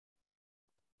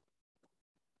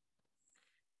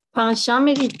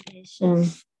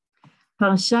Parasha-Meditation,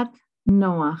 Parashat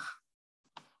Noach.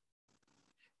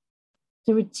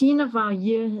 The routine of our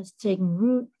year has taken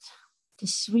root. The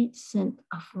sweet scent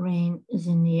of rain is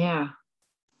in the air.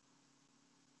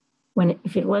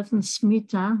 If it wasn't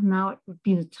Smita, now it would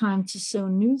be the time to sow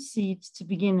new seeds, to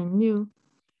begin anew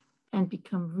and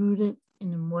become rooted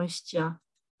in the moisture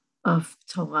of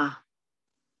Torah.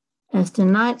 As the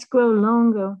nights grow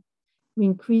longer, we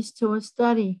increase Torah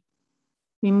study.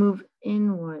 We move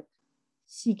inward,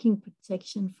 seeking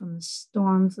protection from the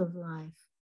storms of life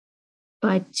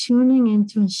by tuning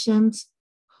into Hashem's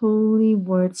holy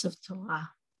words of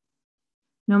Torah.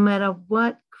 No matter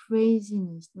what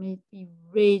craziness may be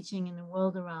raging in the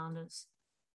world around us,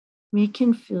 we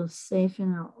can feel safe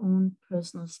in our own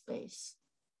personal space.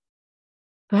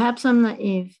 Perhaps I'm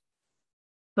naive,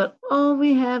 but all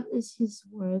we have is His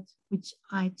word, which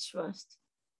I trust.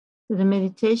 So the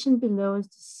meditation below is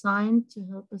designed to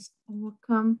help us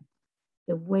overcome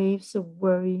the waves of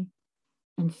worry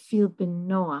and feel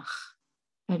Noach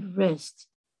at rest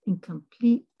in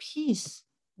complete peace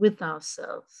with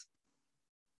ourselves.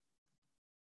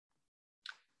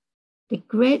 The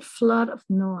great flood of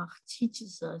Noach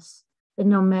teaches us that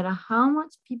no matter how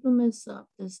much people mess up,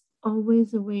 there's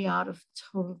always a way out of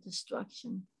total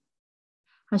destruction.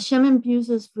 Hashem imbues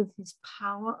us with His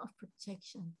power of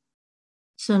protection.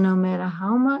 So no matter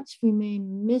how much we may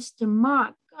miss the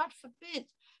mark, God forbid,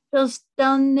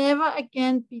 there'll never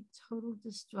again be total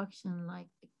destruction like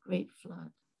the great flood.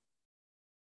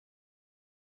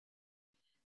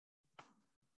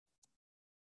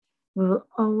 We will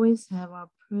always have our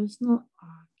personal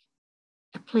ark,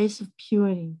 a place of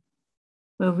purity,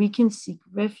 where we can seek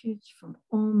refuge from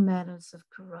all matters of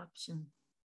corruption.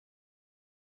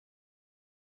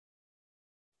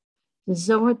 The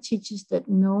Zohar teaches that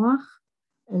Noach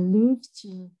alludes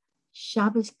to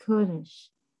Shabbos Kodesh.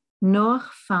 Noach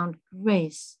found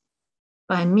grace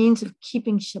by means of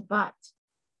keeping Shabbat.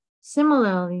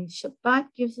 Similarly, Shabbat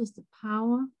gives us the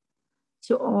power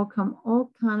to overcome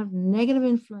all kinds of negative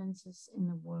influences in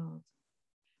the world.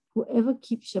 Whoever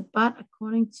keeps Shabbat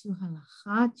according to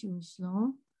Halakha, Jewish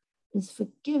law, is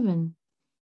forgiven,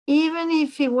 even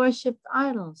if he worshipped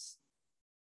idols.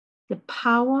 The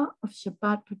power of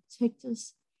Shabbat protects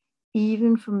us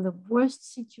even from the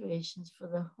worst situations, for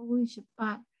the holy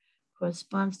Shabbat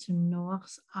corresponds to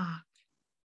Noach's ark,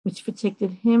 which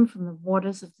protected him from the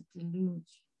waters of the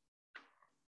deluge.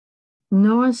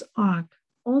 Noah's ark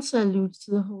also alludes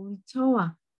to the holy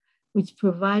Torah, which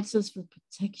provides us with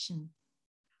protection.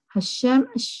 Hashem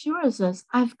assures us,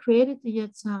 I've created the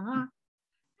Yetzer Hara,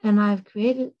 and I've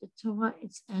created the Torah,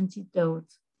 its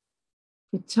antidote.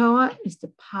 The Torah is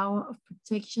the power of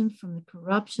protection from the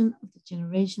corruption of the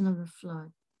generation of the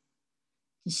flood.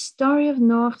 The story of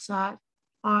Noach's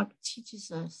ark teaches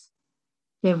us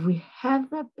that we have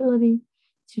the ability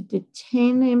to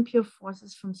detain the impure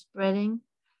forces from spreading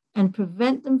and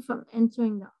prevent them from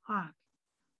entering the ark,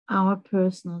 our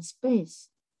personal space,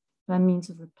 by means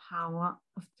of the power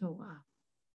of Torah.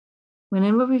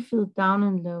 Whenever we feel down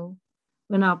and low,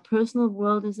 when our personal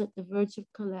world is at the verge of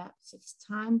collapse, it's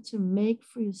time to make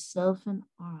for yourself an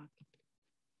ark.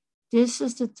 This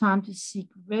is the time to seek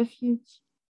refuge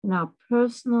in our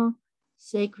personal,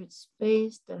 sacred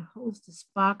space that holds the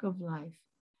spark of life,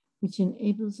 which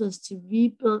enables us to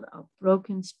rebuild our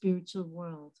broken spiritual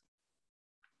world.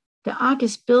 The ark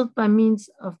is built by means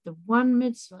of the one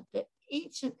mitzvah that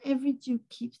each and every Jew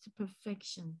keeps to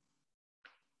perfection.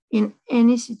 In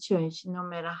any situation, no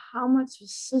matter how much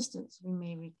resistance we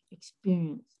may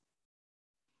experience,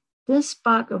 this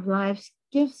spark of life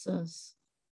gives us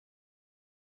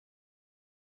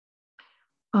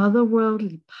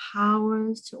otherworldly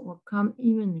powers to overcome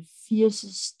even the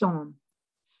fiercest storm.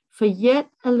 For yet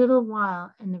a little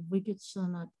while, and the wicked shall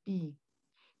not be.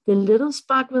 The little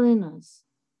spark within us,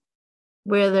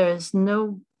 where there is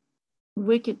no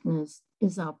wickedness,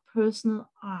 is our personal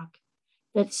ark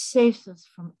that saves us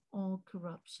from all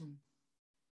corruption.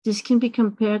 This can be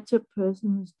compared to a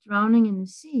person who's drowning in the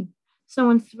sea.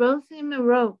 Someone throws him a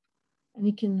rope and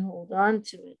he can hold on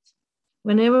to it.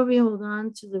 Whenever we hold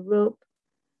on to the rope,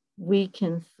 we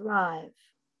can thrive.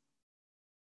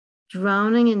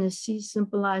 Drowning in the sea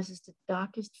symbolizes the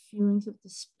darkest feelings of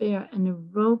despair, and the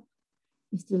rope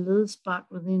is the little spark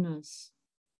within us,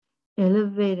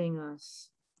 elevating us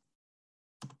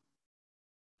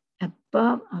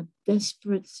above our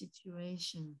desperate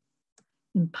situation,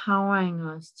 empowering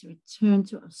us to return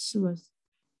to our source,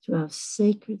 to our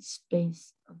sacred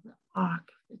space of the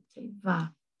ark, the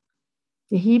teva.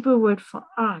 The Hebrew word for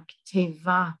ark,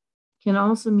 teva, can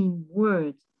also mean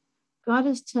word. God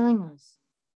is telling us,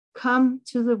 Come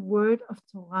to the word of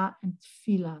Torah and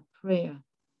tefillah, prayer.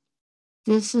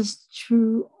 This is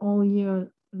true all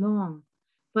year long,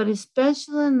 but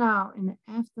especially now in the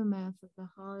aftermath of the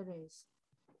holidays,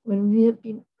 when we have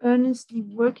been earnestly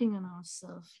working on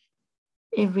ourselves.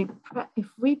 If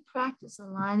we practice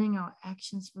aligning our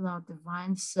actions with our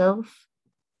divine self,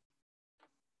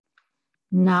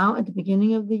 now at the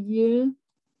beginning of the year,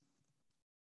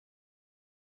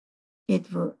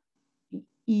 it will be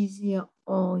easier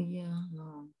all year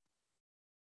long.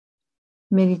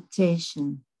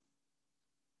 Meditation.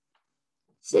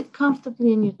 Sit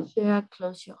comfortably in your chair,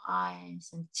 close your eyes,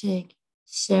 and take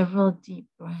several deep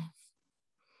breaths.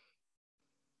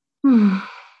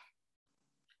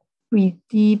 Breathe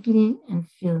deeply and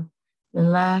feel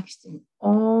relaxed in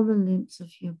all the limbs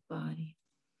of your body.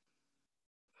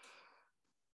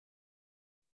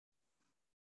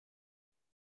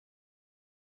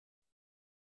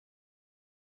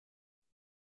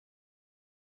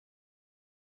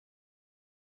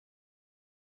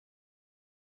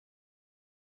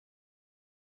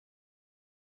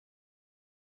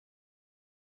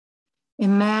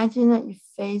 Imagine that you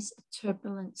face a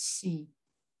turbulent sea.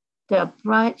 There are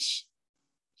bright,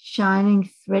 shining,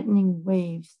 threatening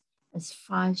waves as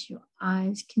far as your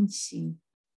eyes can see.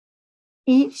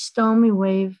 Each stormy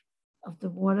wave of the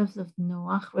waters of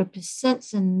Noach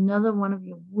represents another one of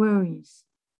your worries.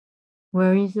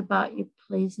 Worries about your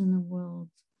place in the world,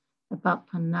 about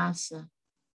Parasha,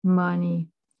 money,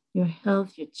 your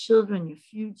health, your children, your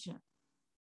future.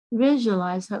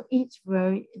 Visualize how each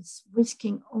worry is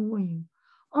whisking over you,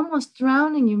 almost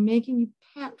drowning you, making you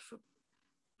pant for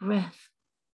breath.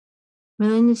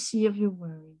 Within the sea of your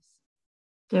worries,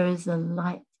 there is a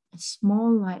light, a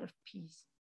small light of peace.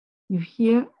 You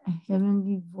hear a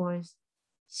heavenly voice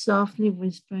softly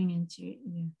whispering into your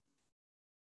ear.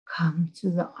 Come to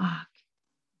the ark,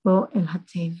 Bo el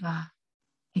Hateva,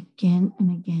 again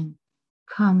and again.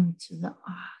 Come to the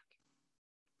ark.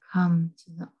 Come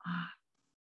to the ark.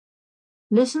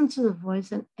 Listen to the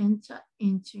voice and enter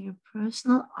into your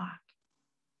personal ark.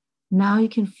 Now you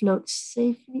can float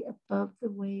safely above the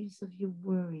waves of your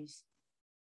worries.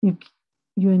 You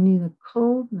are neither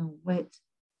cold nor wet,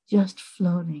 just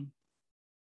floating.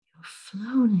 You're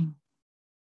floating,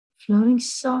 floating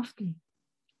softly,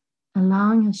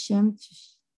 allowing Hashem to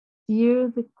steer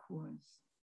the course.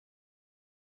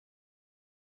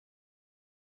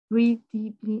 Breathe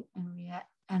deeply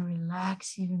and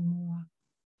relax even more,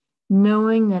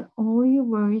 knowing that all your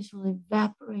worries will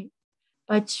evaporate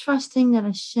by trusting that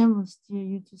Hashem will steer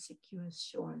you to secure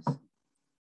shores.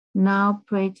 Now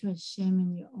pray to Hashem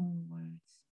in your own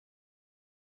words.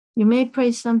 You may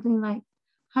pray something like,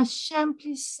 Hashem,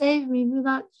 please save me.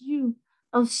 Without you,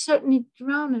 I'll certainly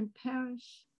drown and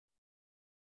perish.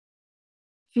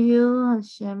 Feel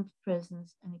Hashem's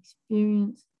presence and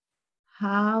experience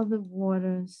how the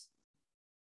waters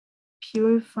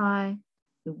purify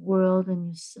the world and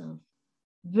yourself.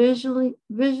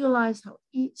 Visualize how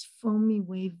each foamy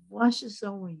wave washes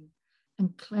over you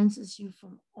and cleanses you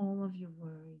from all of your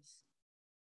worries.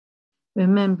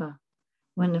 Remember,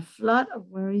 when the flood of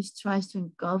worries tries to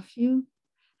engulf you,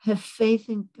 have faith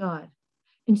in God.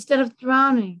 Instead of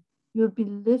drowning, you'll be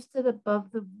lifted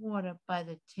above the water by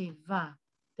the teva,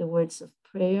 the words of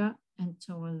prayer and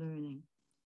Torah learning.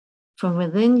 From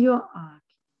within your ark,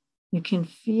 you can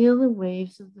feel the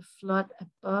waves of the flood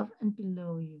above and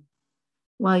below you,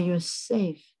 while you're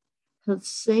safe, held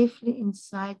safely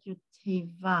inside your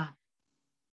teva.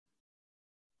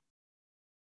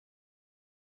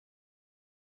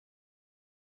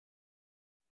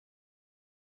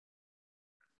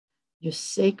 Your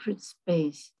sacred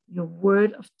space, your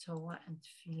word of Torah and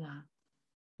tefillah.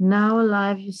 Now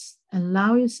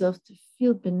allow yourself to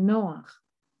feel benoach,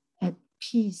 at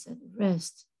peace, at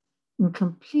rest, in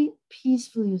complete peace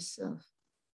for yourself.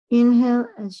 Inhale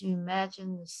as you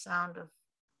imagine the sound of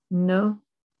no.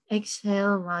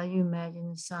 Exhale while you imagine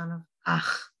the sound of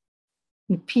ach.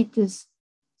 Repeat this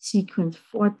sequence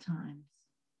 4 times.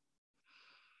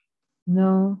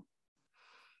 No.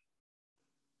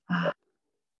 Ach.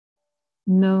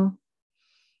 No.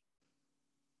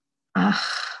 Ach.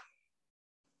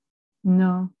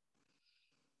 No.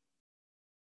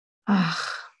 Ach.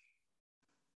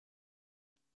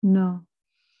 No.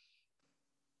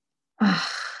 Ach.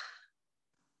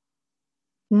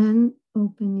 Then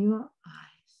open your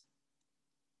eyes.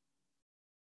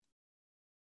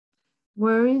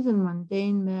 Worries and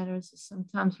mundane matters are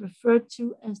sometimes referred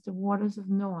to as the waters of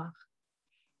Noach.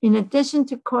 In addition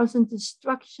to causing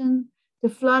destruction, the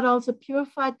flood also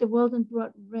purified the world and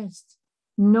brought rest,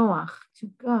 Noach, to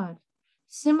God.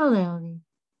 Similarly,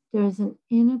 there is an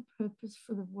inner purpose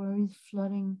for the worries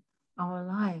flooding our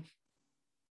life.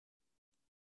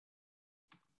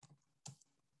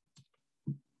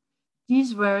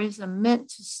 These worries are meant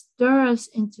to stir us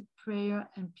into prayer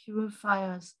and purify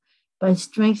us by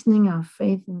strengthening our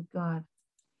faith in God.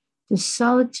 The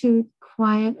solitude,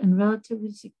 quiet, and relative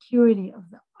security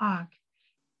of the ark,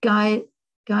 guided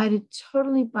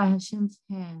totally by Hashem's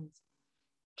hands,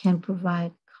 can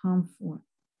provide comfort,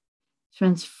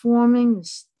 transforming the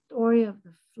story of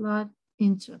the flood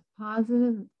into a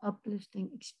positive and uplifting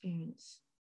experience.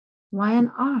 Why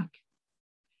an ark?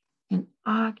 An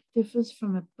ark differs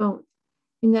from a boat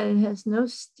in that it has no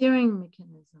steering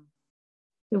mechanism.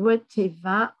 The word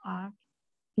teva, ark,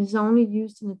 is only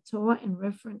used in the Torah in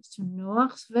reference to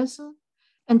Noach's vessel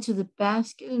and to the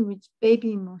basket in which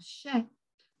baby Moshe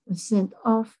was sent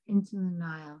off into the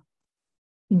Nile.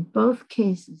 In both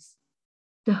cases,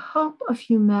 the hope of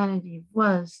humanity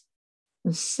was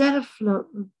set afloat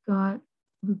with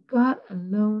God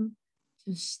alone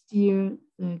to steer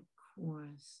the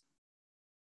course.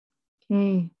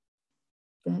 Okay,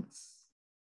 that's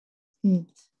it.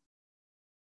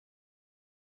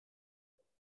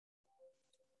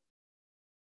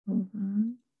 Hold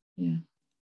on. Yeah.